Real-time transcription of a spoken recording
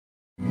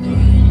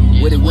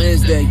With it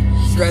Wednesday,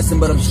 stressing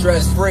but I'm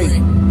stress free.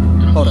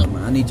 Hold up,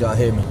 man, I need y'all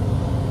to hear me.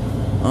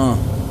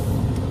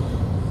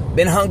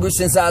 Been hungry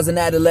since I was an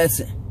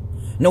adolescent.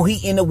 No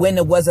heat in the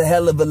winter was a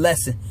hell of a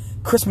lesson.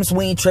 Christmas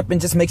we ain't tripping,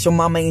 just make sure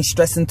mama ain't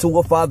stressing. To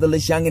her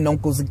fatherless young and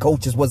uncles and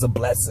coaches was a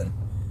blessing.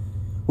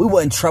 We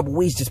wasn't trouble,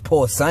 we was just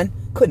poor, son.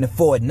 Couldn't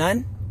afford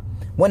none.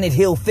 Wanted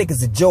heel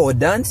figures of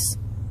Jordans.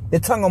 The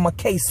tongue on my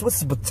case,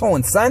 Swiss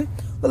baton, son.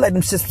 Look like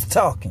them shits was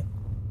talking.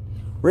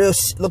 Real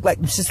shit look like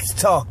them shits was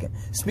talking.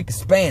 Speaking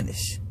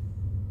Spanish.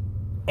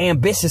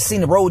 Ambitious,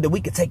 seen the road that we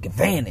could take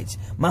advantage.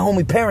 My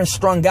homie parents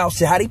strung out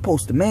shit. How they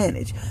supposed to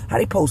manage? How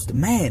they supposed to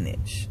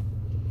manage?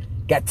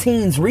 Got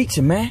teens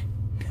reaching, man.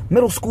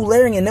 Middle school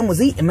Larry and them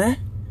was eating, man.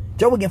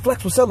 Joey and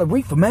Flex was selling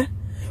reefer, man.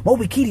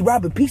 Moby Kitty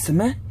robbing pizza,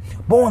 man.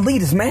 Born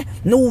leaders, man.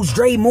 News,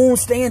 Dre, Moon,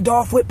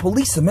 standoff with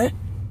police, man.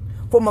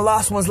 For my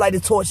lost ones, light a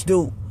torch,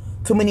 dude.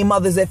 Too many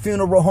mothers at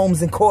funeral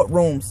homes and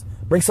courtrooms.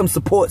 Bring some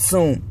support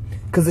soon.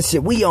 Cause the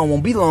shit we on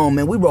won't be long,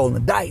 man. We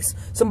rolling dice.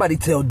 Somebody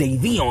tell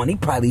Davey on, he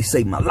probably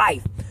saved my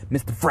life.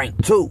 Mr.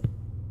 Frank, too.